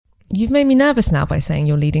You've made me nervous now by saying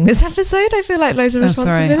you're leading this episode. I feel like loads of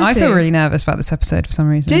responsibility. Sorry. I feel really nervous about this episode for some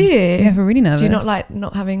reason. Do you? Yeah, I feel really nervous. Do you not like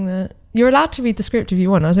not having the... You're allowed to read the script if you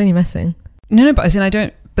want. I was only messing. No, but as in I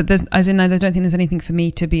don't... But there's, as in I don't think there's anything for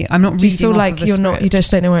me to be... I'm not reading. Do you feel like you're not... You just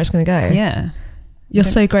don't know where it's going to go? Yeah. You're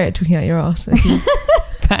so great at talking out your ass.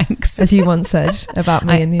 Thanks. As you once said about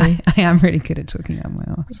me and you. I am really good at talking out my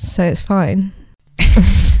ass. So it's fine.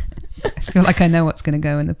 I feel like I know what's going to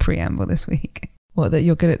go in the preamble this week. What, that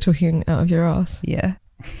you're good at talking out of your ass? Yeah.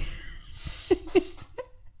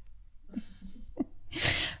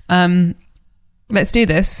 Let's do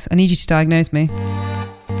this. I need you to diagnose me.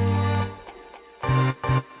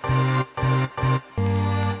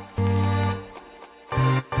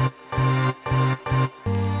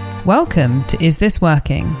 Welcome to Is This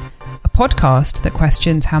Working? A podcast that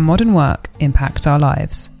questions how modern work impacts our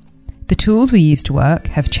lives. The tools we use to work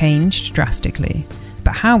have changed drastically,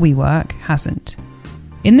 but how we work hasn't.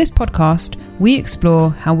 In this podcast, we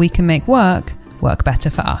explore how we can make work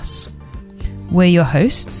better for us. We're your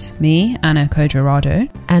hosts, me, Anna Kodrarado.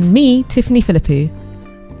 And me, Tiffany Philippou.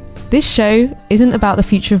 This show isn't about the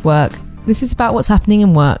future of work. This is about what's happening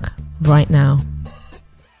in work right now.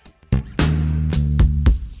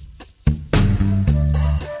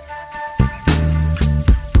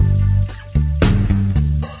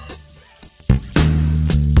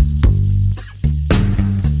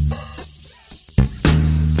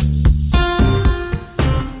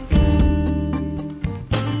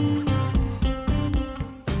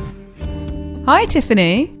 Hi,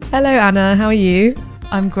 Tiffany. Hello, Anna. How are you?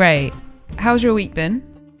 I'm great. How's your week been?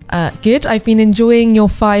 Good. I've been enjoying your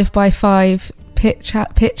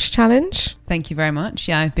 5x5 pitch challenge. Thank you very much.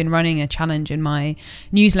 Yeah, I've been running a challenge in my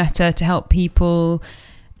newsletter to help people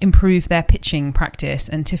improve their pitching practice.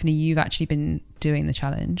 And Tiffany, you've actually been doing the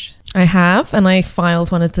challenge. I have, and I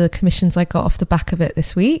filed one of the commissions I got off the back of it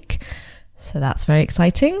this week. So that's very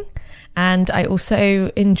exciting. And I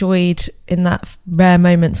also enjoyed, in that rare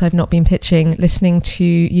moments I've not been pitching, listening to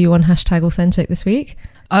you on #Authentic this week.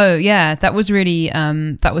 Oh yeah, that was really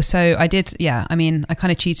that was so. I did, yeah. I mean, I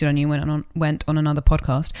kind of cheated on you, went on another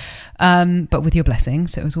podcast, but with your blessing,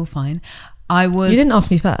 so it was all fine. You didn't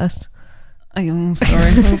ask me first. I'm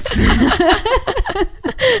sorry. Oops.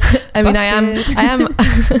 I mean, I am.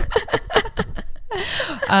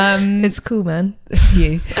 It's cool, man.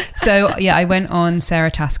 You. So yeah, I went on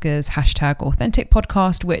Sarah Tasker's #Authentic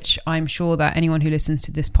podcast, which I'm sure that anyone who listens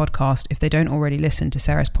to this podcast, if they don't already listen to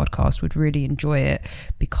Sarah's podcast, would really enjoy it,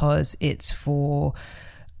 because it's for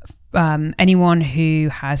anyone who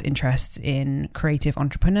has interests in creative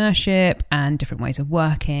entrepreneurship and different ways of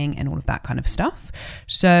working and all of that kind of stuff.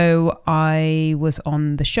 So I was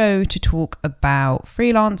on the show to talk about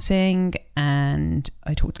freelancing, and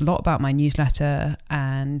I talked a lot about my newsletter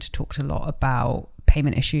and talked a lot about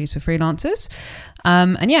payment issues for freelancers.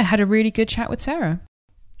 And yeah, had a really good chat with Sarah.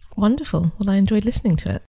 Wonderful. Well, I enjoyed listening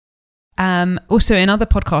to it. Also, in other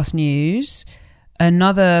podcast news,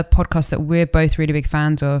 another podcast that we're both really big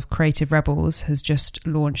fans of, Creative Rebels, has just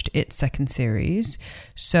launched its second series.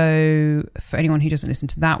 So for anyone who doesn't listen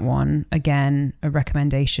to that one, again, a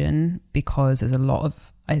recommendation, because there's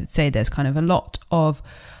there's kind of a lot of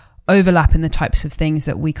overlap in the types of things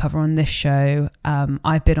that we cover on this show.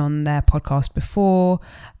 I've been on their podcast before.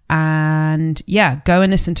 And yeah, go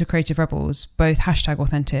and listen to Creative Rebels. Both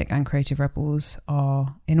 #Authentic and Creative Rebels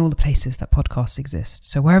are in all the places that podcasts exist.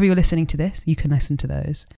 So wherever you're listening to this, you can listen to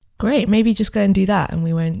those. Great. Maybe just go and do that and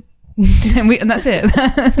we won't. and that's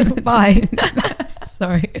it. Bye.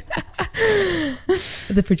 Sorry.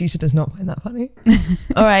 The producer does not find that funny.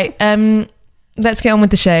 All right. Let's get on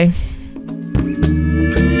with the show.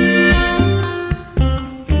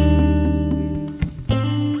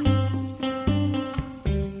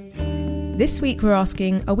 This week we're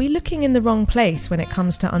asking, are we looking in the wrong place when it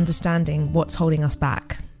comes to understanding what's holding us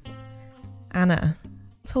back? Anna,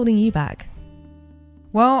 what's holding you back?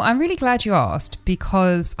 Well, I'm really glad you asked,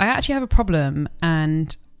 because I actually have a problem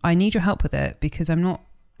and I need your help with it, because I'm not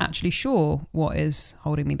actually sure what is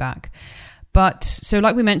holding me back. But so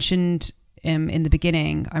like we mentioned in the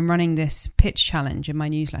beginning, I'm running this pitch challenge in my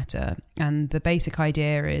newsletter, and the basic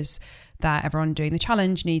idea is that everyone doing the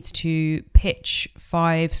challenge needs to pitch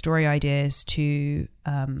 5 story ideas to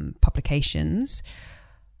publications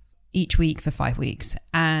each week for 5 weeks.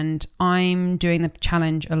 And I'm doing the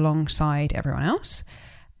challenge alongside everyone else.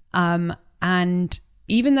 And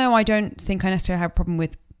even though I don't think I necessarily have a problem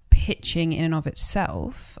with pitching in and of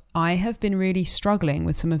itself, I have been really struggling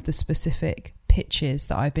with some of the specific pitches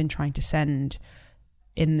that I've been trying to send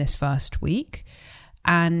in this first week.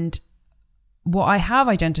 And what I have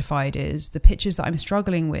identified is the pitches that I'm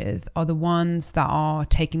struggling with are the ones that are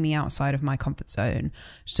taking me outside of my comfort zone.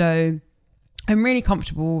 So I'm really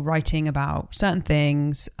comfortable writing about certain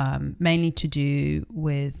things, mainly to do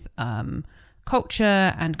with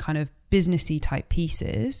culture and kind of businessy type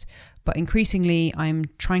pieces. But increasingly, I'm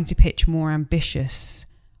trying to pitch more ambitious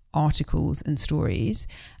articles and stories.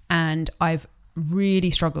 And I've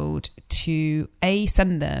really struggled to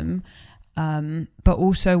send them. But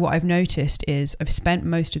also what I've noticed is I've spent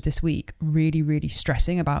most of this week really, really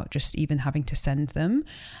stressing about just even having to send them.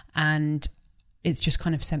 And it's just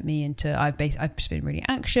kind of sent me into, I've just been really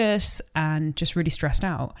anxious and just really stressed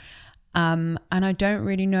out. And I don't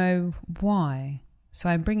really know why. So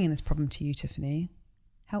I'm bringing this problem to you, Tiffany.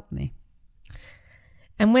 Help me.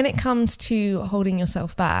 And when it comes to holding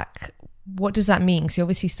yourself back, what does that mean? So you're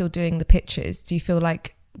obviously still doing the pitches. Do you feel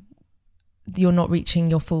like you're not reaching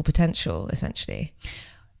your full potential, essentially?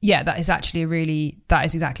 Yeah, that is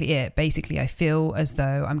exactly it. Basically, I feel as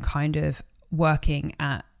though I'm kind of working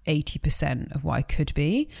at 80% of what I could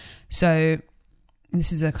be. So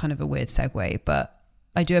this is a kind of a weird segue, but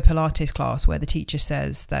I do a Pilates class where the teacher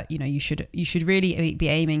says that, you know, you should really be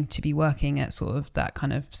aiming to be working at sort of that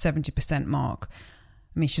kind of 70% mark.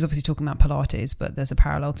 I mean, she's obviously talking about Pilates, but there's a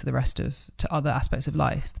parallel to other aspects of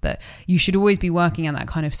life, that you should always be working at that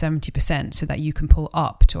kind of 70% so that you can pull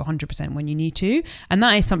up to 100% when you need to. And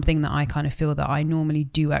that is something that I kind of feel that I normally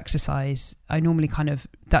do exercise.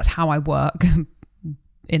 That's how I work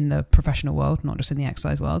in the professional world, not just in the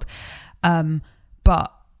exercise world.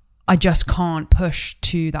 But I just can't push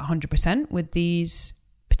to that 100% with these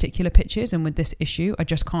particular pitches and with this issue. I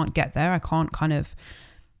just can't get there. I can't kind of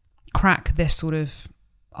crack this sort of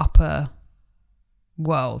upper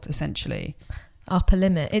world, essentially. Upper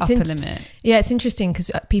limit. Limit. Yeah, it's interesting because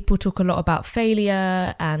people talk a lot about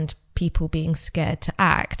failure and people being scared to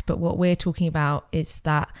act. But what we're talking about is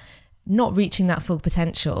that not reaching that full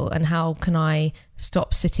potential, and how can I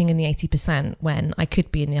stop sitting in the 80% when I could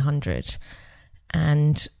be in the 100?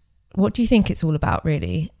 And what do you think it's all about,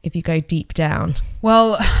 really, if you go deep down?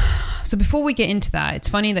 Well, so before we get into that, it's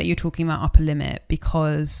funny that you're talking about upper limit,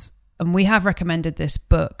 because we have recommended this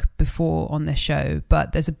book before on this show,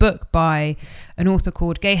 but there's a book by an author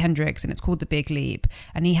called Gay Hendricks, and it's called The Big Leap.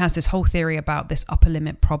 And he has this whole theory about this upper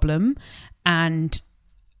limit problem. And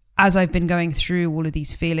as I've been going through all of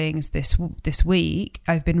these feelings this week,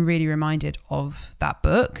 I've been really reminded of that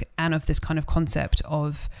book and of this kind of concept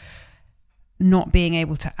of not being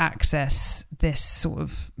able to access this sort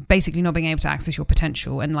of, basically not being able to access your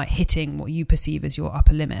potential and like hitting what you perceive as your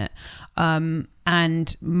upper limit.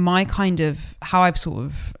 And my kind of, how I've sort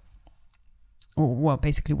of, or well,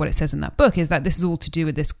 basically what it says in that book is that this is all to do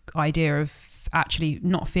with this idea of actually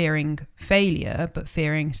not fearing failure, but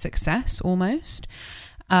fearing success almost.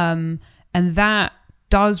 And that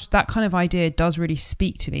kind of idea does really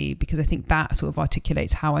speak to me, because I think that sort of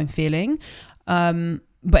articulates how I'm feeling.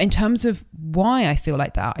 But in terms of why I feel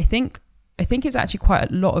like that, I think it's actually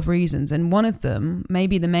quite a lot of reasons. And one of them,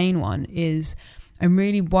 maybe the main one, is I'm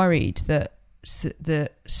really worried that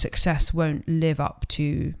the success won't live up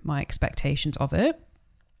to my expectations of it.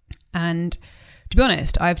 And to be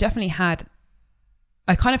honest, I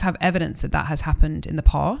kind of have evidence that has happened in the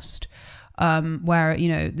past, where, you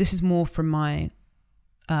know, this is more from my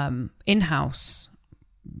in-house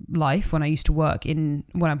life when I used to work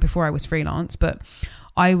before I was freelance, but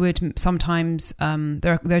I would sometimes,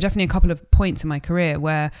 there are definitely a couple of points in my career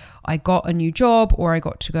where I got a new job, or I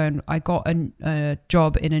got a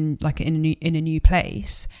job in a new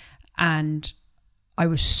place, and I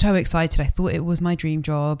was so excited. I thought it was my dream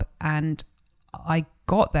job, and I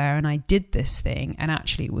got there and I did this thing, and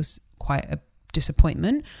actually it was quite a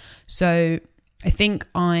disappointment. So I think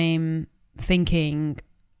I'm thinking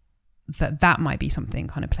that might be something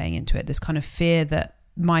kind of playing into it, this kind of fear that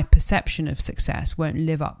my perception of success won't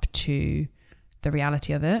live up to the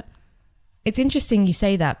reality of it. It's interesting you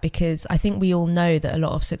say that, because I think we all know that a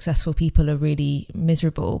lot of successful people are really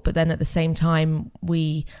miserable, but then at the same time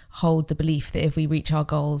we hold the belief that if we reach our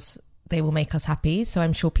goals, they will make us happy. So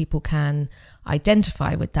I'm sure people can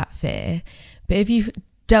identify with that fear. But if you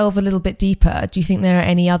delve a little bit deeper, do you think there are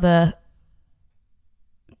any other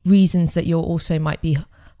reasons that you're also might be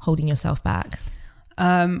holding yourself back?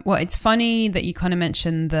 Well, it's funny that you kind of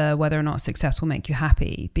mentioned the whether or not success will make you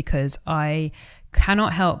happy, because I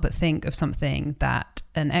cannot help but think of something that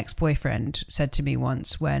an ex-boyfriend said to me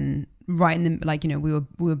once when right in the, like, you know, we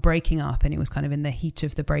were breaking up, and it was kind of in the heat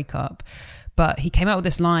of the breakup. But he came out with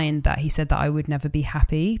this line that he said that I would never be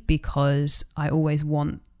happy because I always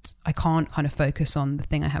want can't kind of focus on the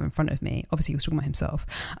thing I have in front of me. Obviously he was talking about himself.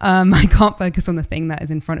 I can't focus on the thing that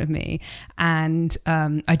is in front of me. And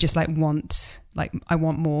I just I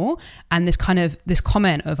want more. And this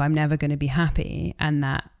comment of I'm never going to be happy and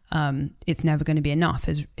that it's never going to be enough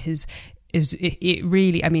it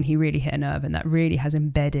really, I mean, he really hit a nerve, and that really has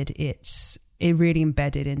embedded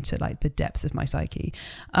into like the depths of my psyche.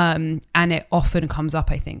 And it often comes up,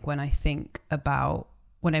 I think, when I think about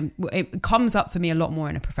it comes up for me a lot more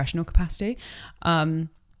in a professional capacity. And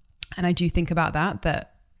I do think about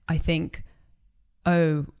that I think,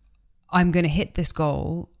 oh, I'm going to hit this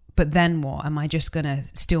goal, but then what? Am I just going to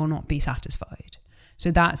still not be satisfied?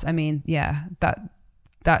 So that's, I mean, yeah,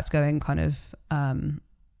 that's going kind of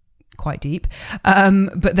quite deep.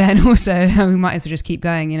 But then also we might as well just keep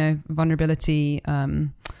going, vulnerability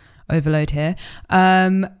overload here.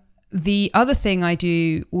 The other thing I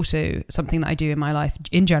do, also something that I do in my life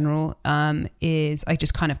in general, is I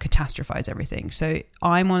just kind of catastrophize everything. So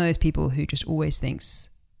I'm one of those people who just always thinks,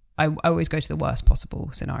 I always go to the worst possible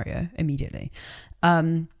scenario immediately.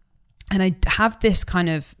 And I have this kind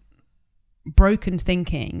of broken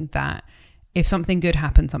thinking that if something good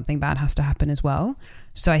happens, something bad has to happen as well.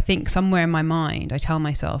 So I think somewhere in my mind, I tell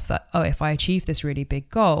myself that, oh, if I achieve this really big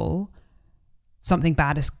goal, something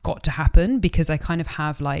bad has got to happen, because I kind of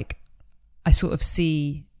have I sort of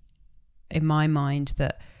see in my mind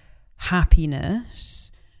that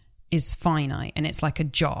happiness is finite and it's like a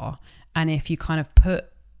jar. And if you kind of put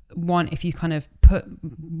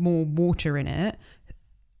more water in it,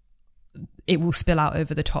 it will spill out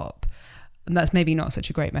over the top. And that's maybe not such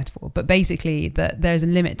a great metaphor, but basically that there's a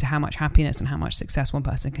limit to how much happiness and how much success one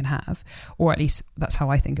person can have, or at least that's how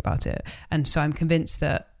I think about it. And so I'm convinced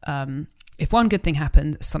that if one good thing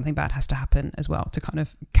happens, something bad has to happen as well to kind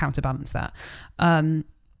of counterbalance that.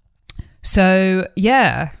 So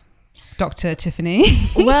yeah, Dr. Tiffany.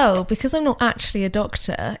 Well, because I'm not actually a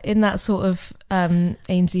doctor, in that sort of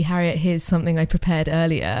Ainsley Harriott, here's something I prepared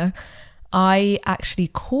earlier, I actually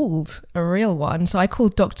called a real one. So I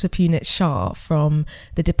called Dr. Punit Shah from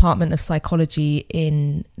the Department of Psychology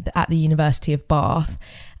at the University of Bath.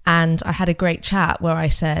 And I had a great chat where I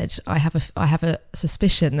said, I have a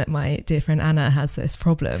suspicion that my dear friend Anna has this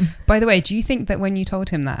problem. By the way, do you think that when you told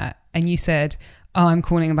him that and you said, oh, I'm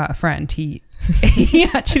calling about a friend, he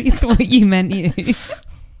actually thought you meant you?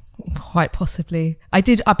 Quite possibly. I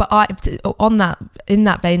did, but in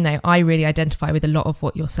that vein though, I really identify with a lot of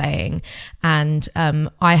what you're saying, and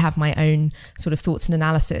I have my own sort of thoughts and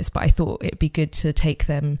analysis, but I thought it'd be good to take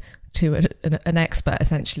them to an expert,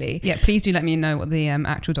 essentially. Yeah, please do let me know what the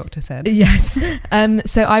actual doctor said. Yes.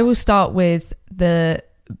 So I will start with the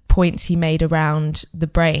points he made around the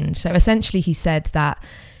brain. So essentially he said that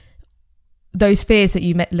those fears that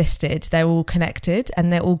you listed, they're all connected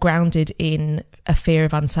and they're all grounded in a fear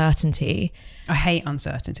of uncertainty. I hate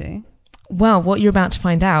uncertainty. Well, what you're about to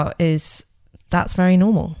find out is that's very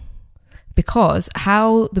normal, because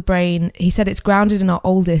how the brain, he said, it's grounded in our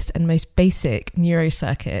oldest and most basic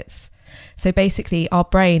neurocircuits. So basically our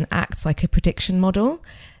brain acts like a prediction model,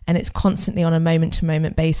 and it's constantly on a moment to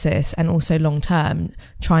moment basis and also long term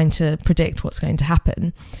trying to predict what's going to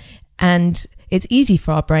happen. And it's easy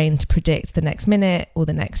for our brain to predict the next minute or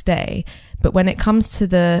the next day. But when it comes to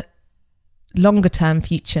the longer term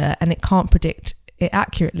future and it can't predict it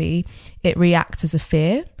accurately, it reacts as a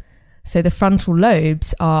fear. So the frontal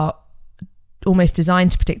lobes are almost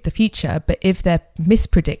designed to predict the future, but if they're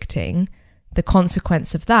mispredicting, the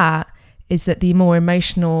consequence of that is that the more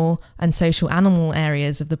emotional and social animal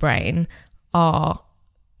areas of the brain are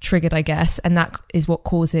triggered, I guess, and that is what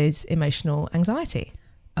causes emotional anxiety.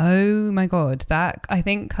 Oh my God, that I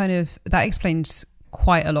think that explains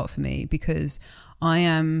quite a lot for me, because I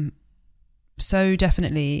am so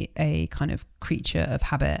definitely a kind of creature of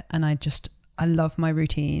habit, and I love my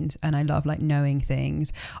routines and I love knowing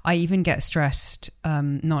things. I even get stressed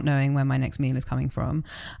not knowing where my next meal is coming from,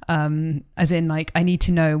 as in I need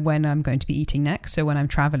to know when I'm going to be eating next. So when I'm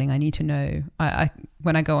traveling, I need to know.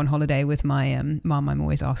 When I go on holiday with my mum, I'm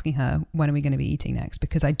always asking her, when are we going to be eating next,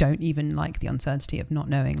 because I don't even like the uncertainty of not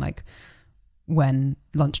knowing when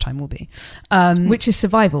lunchtime will be, which is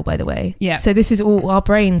survival, by the way. Yeah, so this is all, our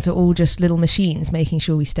brains are all just little machines making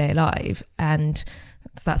sure we stay alive, and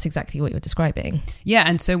that's exactly what you're describing. Yeah,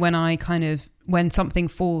 and so when something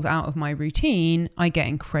falls out of my routine, I get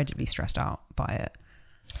incredibly stressed out by it.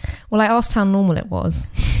 Well, I asked how normal it was.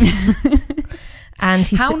 And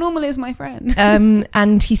how normal is my friend?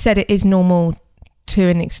 And he said it is normal to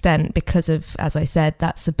an extent, because of, as I said,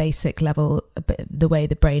 that's a basic level, the way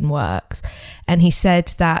the brain works. And he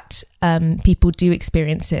said that people do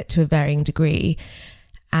experience it to a varying degree.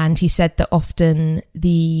 And he said that often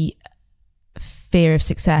the fear of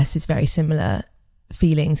success is very similar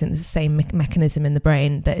feelings, and it's the same mechanism in the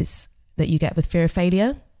brain that you get with fear of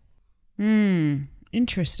failure.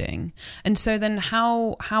 Interesting. And so then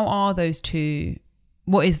how are those two,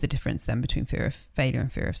 what is the difference then between fear of failure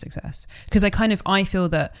and fear of success? Because I feel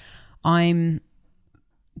that I'm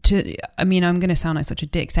going to sound like such a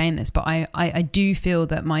dick saying this, but I do feel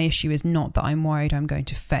that my issue is not that I'm worried I'm going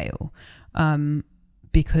to fail.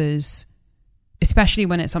 Because especially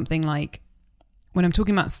when it's something like, when I'm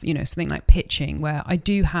talking about, something like pitching, where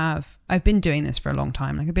I've been doing this for a long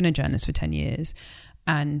time. Like, I've been a journalist for 10 years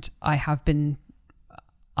and I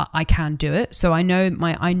can do it. So I know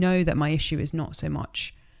that my issue is not so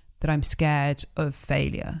much that I'm scared of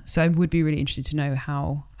failure. So I would be really interested to know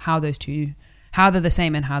how those two, how they're the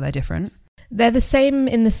same and how they're different. They're the same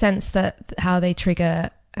in the sense that how they trigger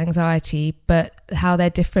anxiety, but how they're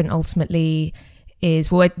different ultimately is,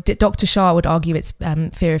 Dr. Shah would argue it's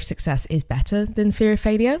fear of success is better than fear of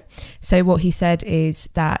failure. So what he said is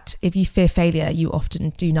that if you fear failure, you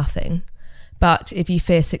often do nothing. But if you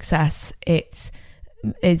fear success, it's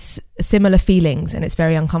similar feelings and it's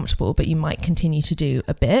very uncomfortable, but you might continue to do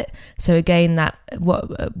a bit. So again,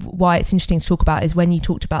 why it's interesting to talk about is when you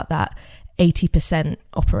talked about that 80%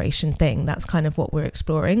 operation thing, that's kind of what we're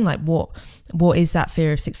exploring. Like, what is that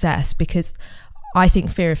fear of success? Because I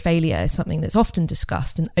think fear of failure is something that's often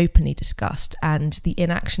discussed and openly discussed, and the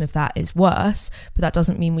inaction of that is worse, but that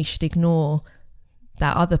doesn't mean we should ignore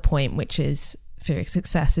that other point, which is fear of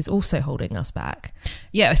success is also holding us back.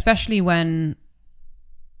 Yeah, especially when,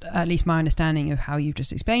 at least my understanding of how you've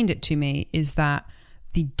just explained it to me, is that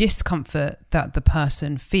the discomfort that the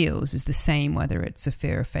person feels is the same whether it's a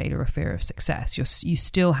fear of failure or a fear of success. You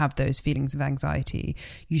still have those feelings of anxiety.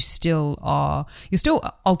 You're still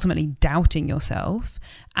ultimately doubting yourself,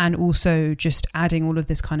 and also just adding all of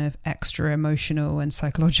this kind of extra emotional and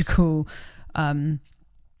psychological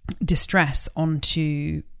distress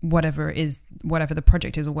onto whatever the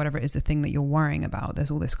project is, or whatever it is, the thing that you're worrying about.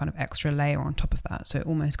 There's all this kind of extra layer on top of that, so it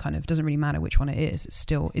almost kind of doesn't really matter which one it is. It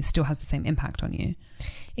still has the same impact on you.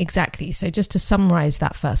 Exactly. So just to summarize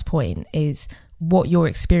that first point, is what you're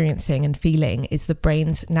experiencing and feeling is the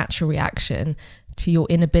brain's natural reaction to your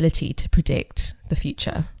inability to predict the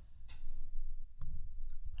future.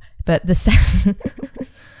 But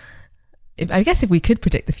I guess if we could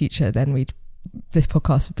predict the future, then this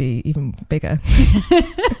podcast would be even bigger.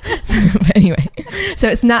 But anyway, so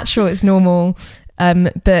it's natural, it's normal,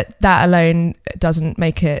 but that alone doesn't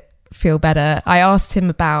make it feel better. I asked him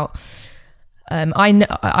about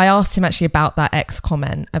I asked him actually about that X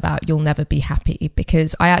comment about you'll never be happy,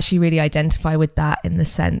 because I actually really identify with that, in the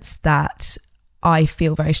sense that I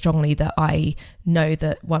feel very strongly that I know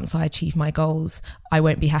that once I achieve my goals, I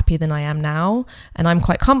won't be happier than I am now. And I'm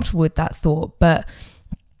quite comfortable with that thought. But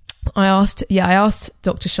I asked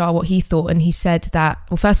Dr. Shah what he thought, and he said that,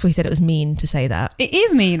 well, first of all, he said it was mean to say that. It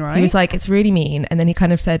is mean, right? He was like, it's really mean. And then he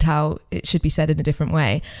kind of said how it should be said in a different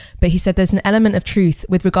way. But he said there's an element of truth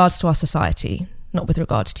with regards to our society, not with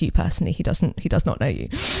regards to you personally. He does not know you.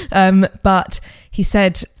 But he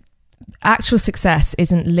said actual success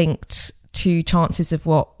isn't linked to chances of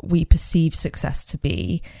what we perceive success to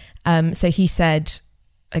be. So he said,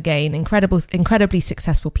 again, incredibly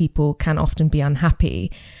successful people can often be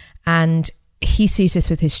unhappy. And he sees this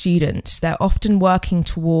with his students. They're often working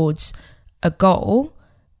towards a goal,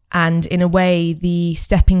 and in a way, the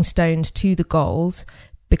stepping stones to the goals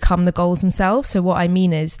become the goals themselves. So what I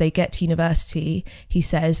mean is, they get to university, he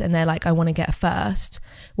says, and they're like, I want to get a first,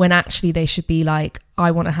 when actually they should be like,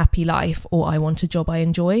 I want a happy life, or I want a job I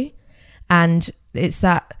enjoy. And it's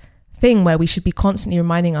that thing where we should be constantly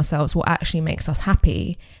reminding ourselves what actually makes us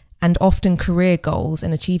happy. And often career goals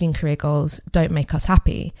and achieving career goals don't make us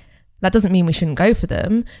happy. That doesn't mean we shouldn't go for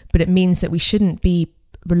them, but it means that we shouldn't be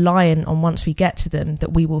reliant on, once we get to them,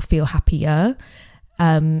 that we will feel happier.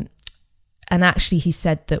 And actually, he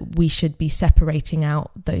said that we should be separating out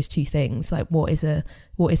those two things. Like, what is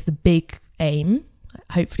the big aim?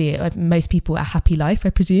 Hopefully most people a happy life,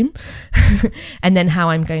 I presume. And then how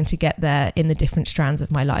I'm going to get there in the different strands of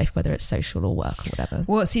my life, whether it's social or work or whatever.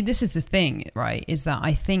 Well, see, this is the thing, right, is that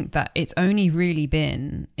I think that it's only really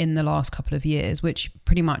been in the last couple of years, which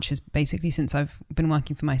pretty much is basically since I've been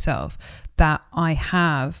working for myself, that I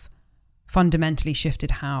have fundamentally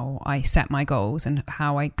shifted how I set my goals and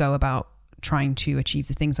how I go about trying to achieve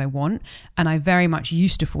the things I want. And I very much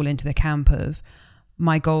used to fall into the camp of,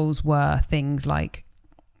 my goals were things like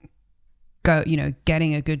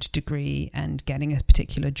getting a good degree and getting a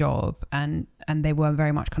particular job, and they were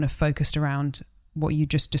very much kind of focused around what you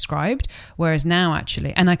just described. Whereas now,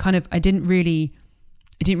 actually, and I didn't really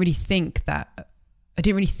didn't really think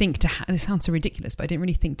to this sounds so ridiculous, but I didn't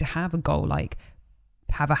really think to have a goal like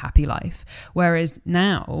have a happy life. Whereas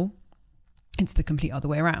now it's the complete other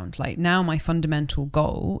way around. Like now my fundamental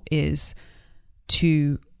goal is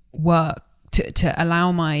to work, to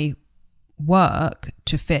allow my work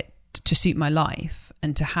to suit my life,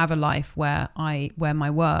 and to have a life where my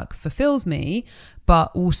work fulfills me,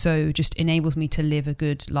 but also just enables me to live a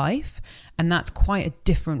good life. And that's quite a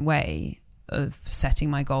different way of setting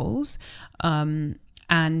my goals.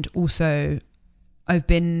 And also I've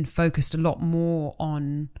been focused a lot more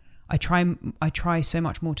on, I try so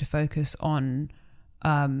much more to focus on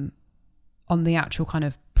the actual kind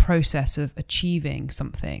of process of achieving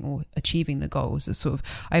something or achieving the goals. Of sort of,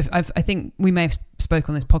 I think we may have spoke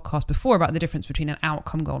on this podcast before about the difference between an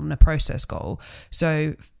outcome goal and a process goal.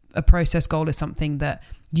 So a process goal is something that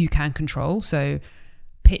you can control. So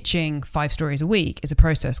pitching 5 stories a week is a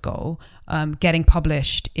process goal. Getting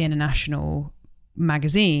published in a national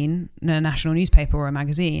magazine, in a national newspaper or a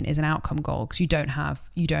magazine, is an outcome goal, because you don't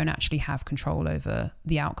actually have control over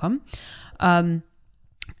the outcome.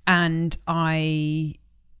 And I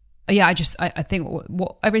think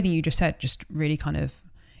what everything you just said just really kind of,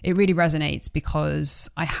 it really resonates, because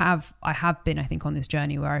I have been, I think, on this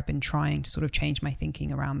journey where I've been trying to sort of change my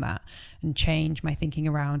thinking around that, and change my thinking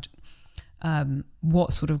around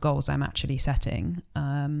what sort of goals I'm actually setting.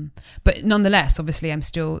 But nonetheless, obviously, I'm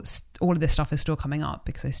still, all of this stuff is still coming up,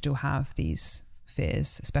 because I still have these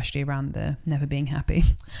fears, especially around the never being happy.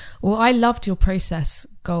 Well, I loved your process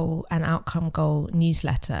goal and outcome goal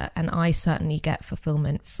newsletter, and I certainly get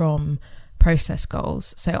fulfillment from process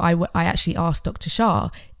goals. So I actually asked Dr. Shah,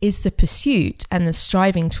 is the pursuit and the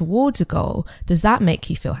striving towards a goal, does that make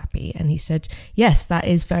you feel happy? And he said, yes, that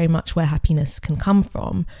is very much where happiness can come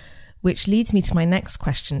from. Which leads me to my next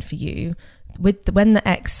question for you. When the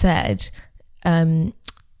ex said,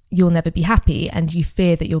 you'll never be happy, and you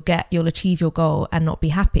fear that you'll achieve your goal and not be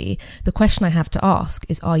happy, the question I have to ask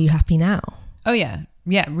is, are you happy now? Oh yeah,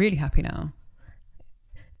 really happy now.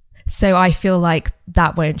 So I feel like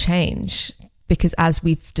that won't change, because as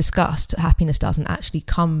we've discussed, happiness doesn't actually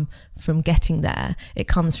come from getting there. It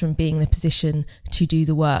comes from being in a position to do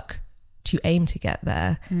the work to aim to get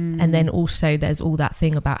there. And then also there's all that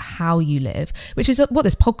thing about how you live, which is what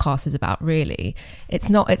this podcast is about, really.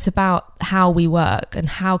 It's about how we work, and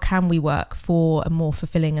how can we work for a more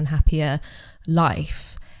fulfilling and happier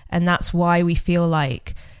life. And that's why we feel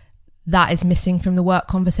like that is missing from the work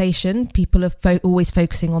conversation. People are always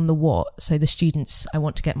focusing on the what. So the students, I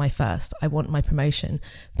want to get my first, I want my promotion.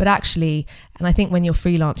 But actually, and I think when you're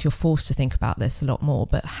freelance, you're forced to think about this a lot more,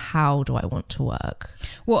 but how do I want to work?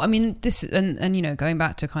 Well, I mean, this, and you know, going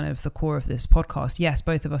back to kind of the core of this podcast, yes,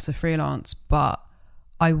 both of us are freelance, but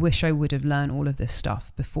I wish I would have learned all of this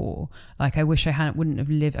stuff before. Like, I wish I wouldn't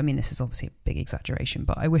have lived, I mean, this is obviously a big exaggeration,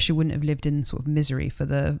 but I wish I wouldn't have lived in sort of misery for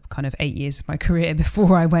the kind of 8 years of my career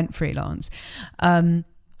before I went freelance. That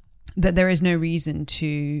there is no reason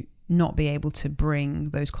to not be able to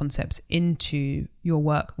bring those concepts into your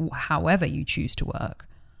work, however you choose to work.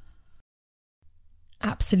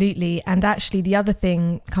 Absolutely. And actually, the other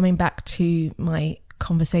thing, coming back to my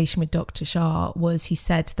conversation with Dr. Shah, was he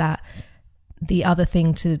said that the other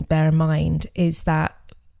thing to bear in mind is that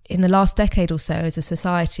in the last decade or so, as a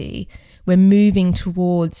society, we're moving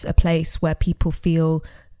towards a place where people feel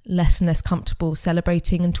less and less comfortable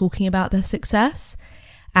celebrating and talking about their success.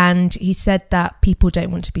 And he said that people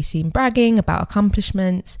don't want to be seen bragging about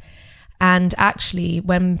accomplishments. And actually,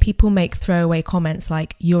 when people make throwaway comments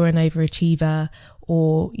like, you're an overachiever,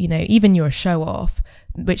 or, you know, even you're a show off,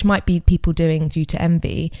 which might be people doing due to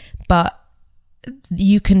envy, but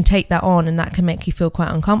you can take that on, and that can make you feel quite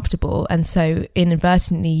uncomfortable. And so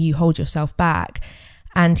inadvertently you hold yourself back.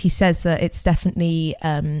 And he says that it's definitely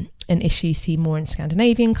an issue you see more in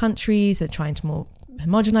Scandinavian countries. They're trying to more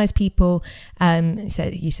homogenize people.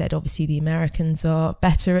 He said obviously the Americans are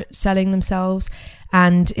better at selling themselves,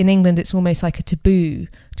 and in England it's almost like a taboo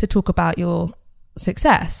to talk about your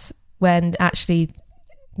success, when actually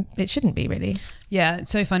it shouldn't be, really. Yeah,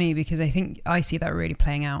 it's so funny, because I think I see that really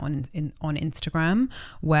playing out on Instagram,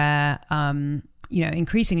 where you know,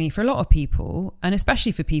 increasingly for a lot of people, and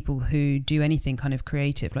especially for people who do anything kind of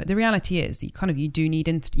creative, like the reality is you do need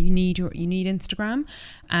Instagram.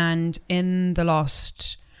 And in the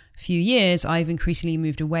last few years, I've increasingly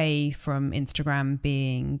moved away from Instagram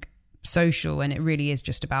being social, and it really is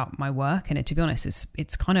just about my work. And to be honest,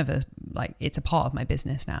 it's kind of it's a part of my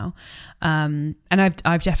business now. And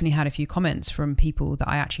I've definitely had a few comments from people that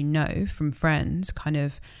I actually know, from friends, kind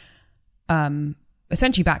of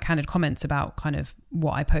essentially backhanded comments about kind of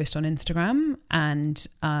what I post on Instagram. And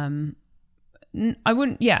I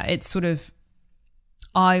wouldn't, yeah, it's sort of,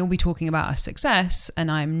 I'll be talking about a success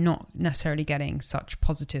and I'm not necessarily getting such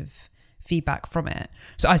positive feedback from it.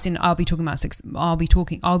 So I'll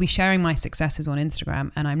be sharing my successes on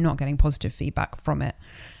Instagram and I'm not getting positive feedback from it.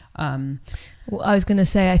 Well, I was going to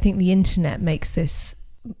say, I think the internet makes this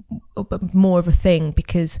more of a thing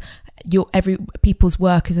because people's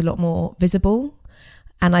work is a lot more visible.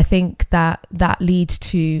 And I think that leads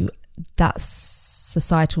to that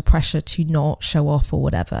societal pressure to not show off or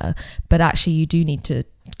whatever, but actually you do need to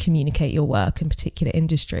communicate your work in particular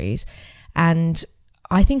industries. And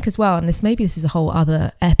I think as well, and this is a whole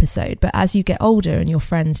other episode, but as you get older and your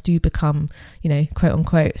friends do become, quote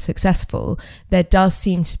unquote successful, there does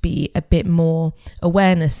seem to be a bit more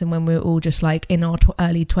awareness. And when we're all just like in our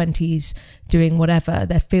early 20s doing whatever,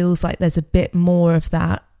 there feels like there's a bit more of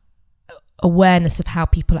that awareness of how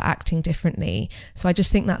people are acting differently. So I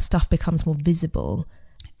just think that stuff becomes more visible.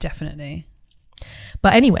 Definitely.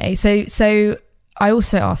 But anyway, so I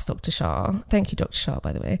also asked Dr. Shah, thank you Dr. Shah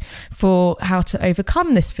by the way, for how to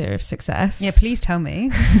overcome this fear of success. Yeah, please tell me.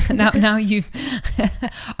 now you've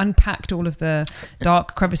unpacked all of the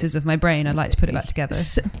dark crevices of my brain, I'd like to put it back together.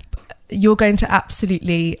 So, you're going to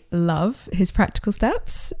absolutely love his practical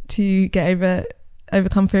steps to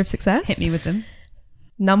overcome fear of success. Hit me with them.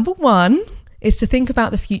 Number 1 is to think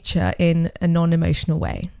about the future in a non-emotional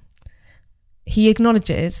way. He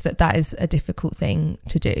acknowledges that is a difficult thing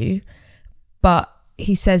to do, but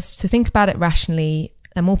he says to think about it rationally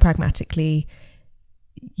and more pragmatically,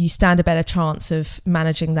 you stand a better chance of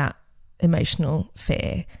managing that emotional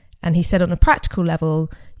fear. And he said on a practical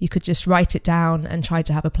level, you could just write it down and try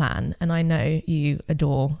to have a plan. And I know you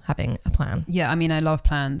adore having a plan. Yeah, I mean, I love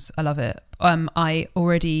plans. I love it. I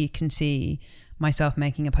already can see myself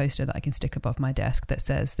making a poster that I can stick above my desk that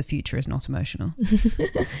says the future is not emotional.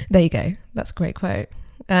 There you go. That's a great quote.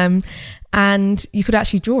 And you could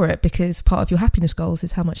actually draw it because part of your happiness goals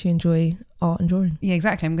is how much you enjoy art and drawing. Yeah,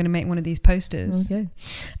 exactly. I'm going to make one of these posters. Okay.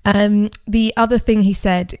 The other thing he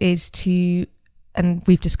said is to, and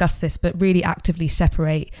we've discussed this, but really actively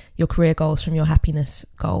separate your career goals from your happiness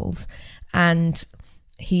goals. And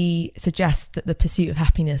he suggests that the pursuit of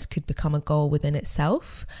happiness could become a goal within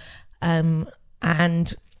itself.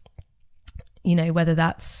 And whether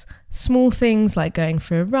that's small things like going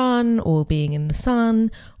for a run or being in the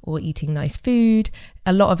sun or eating nice food.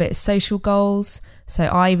 A lot of it is social goals. So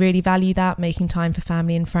I really value that, making time for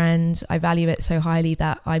family and friends. I value it so highly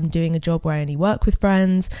that I'm doing a job where I only work with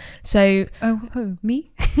friends. So Oh,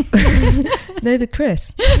 me? No, the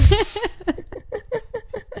Chris.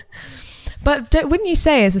 But wouldn't you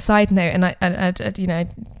say, as a side note, and I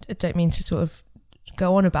don't mean to sort of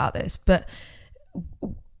go on about this, but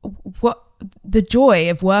what the joy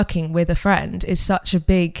of working with a friend is such a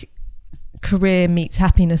big career meets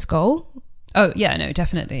happiness goal. Oh yeah, no,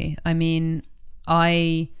 definitely. I mean,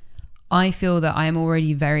 I feel that I am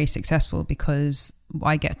already very successful because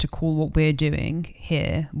I get to call what we're doing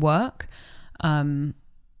here work, rather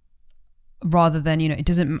than, it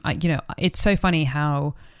doesn't, it's so funny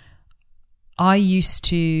how I used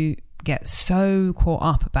to get so caught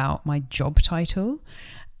up about my job title,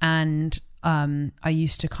 and I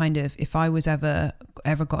used to kind of, if I was ever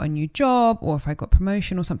got a new job or if I got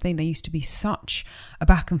promotion or something, there used to be such a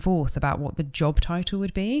back and forth about what the job title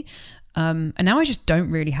would be. And now I just don't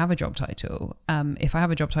really have a job title. If I have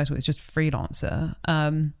a job title, it's just freelancer.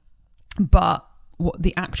 But what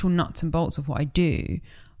the actual nuts and bolts of what I do,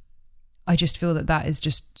 I just feel that is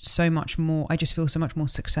just so much more. I just feel so much more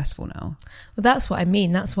successful now. Well, that's what I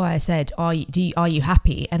mean. That's why I said, are you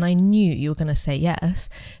happy? And I knew you were going to say yes,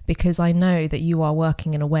 because I know that you are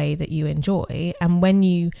working in a way that you enjoy. And when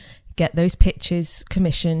you get those pitches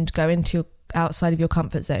commissioned, go into outside of your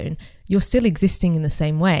comfort zone, you're still existing in the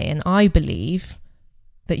same way. And I believe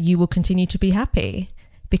that you will continue to be happy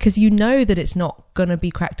because you know that it's not going to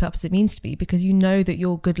be cracked up as it means to be, because you know that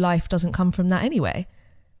your good life doesn't come from that anyway.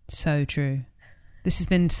 So true. This has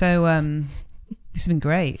been this has been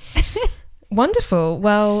great. Wonderful.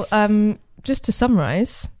 Well, just to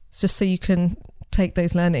summarize, just so you can take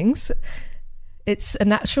those learnings, it's a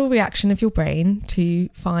natural reaction of your brain to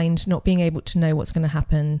find not being able to know what's going to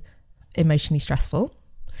happen emotionally stressful.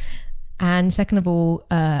 And second of all,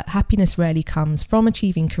 happiness rarely comes from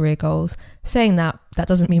achieving career goals. Saying that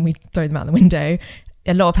doesn't mean we throw them out the window.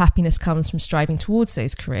 A lot of happiness comes from striving towards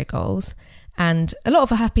those career goals. And a lot of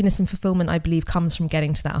happiness and fulfillment, I believe, comes from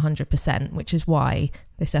getting to that 100%, which is why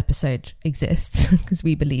this episode exists, because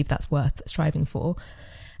we believe that's worth striving for.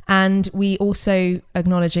 And we also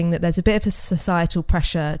acknowledging that there's a bit of a societal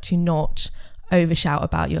pressure to not overshout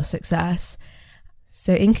about your success.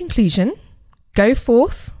 So in conclusion, go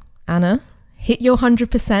forth, Anna, hit your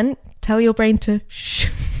 100%, tell your brain to shh,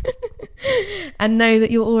 and know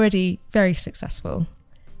that you're already very successful.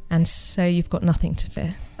 And so you've got nothing to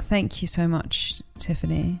fear. Thank you so much,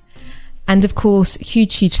 Tiffany. And of course,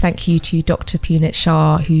 huge thank you to Dr. Punit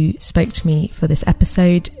Shah, who spoke to me for this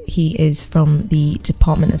episode. He is from the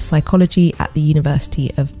Department of Psychology at the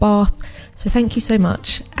University of Bath. So thank you so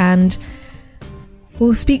much. And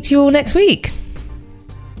we'll speak to you all next week.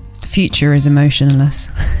 The future is emotionless.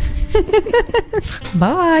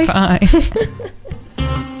 Bye. Bye.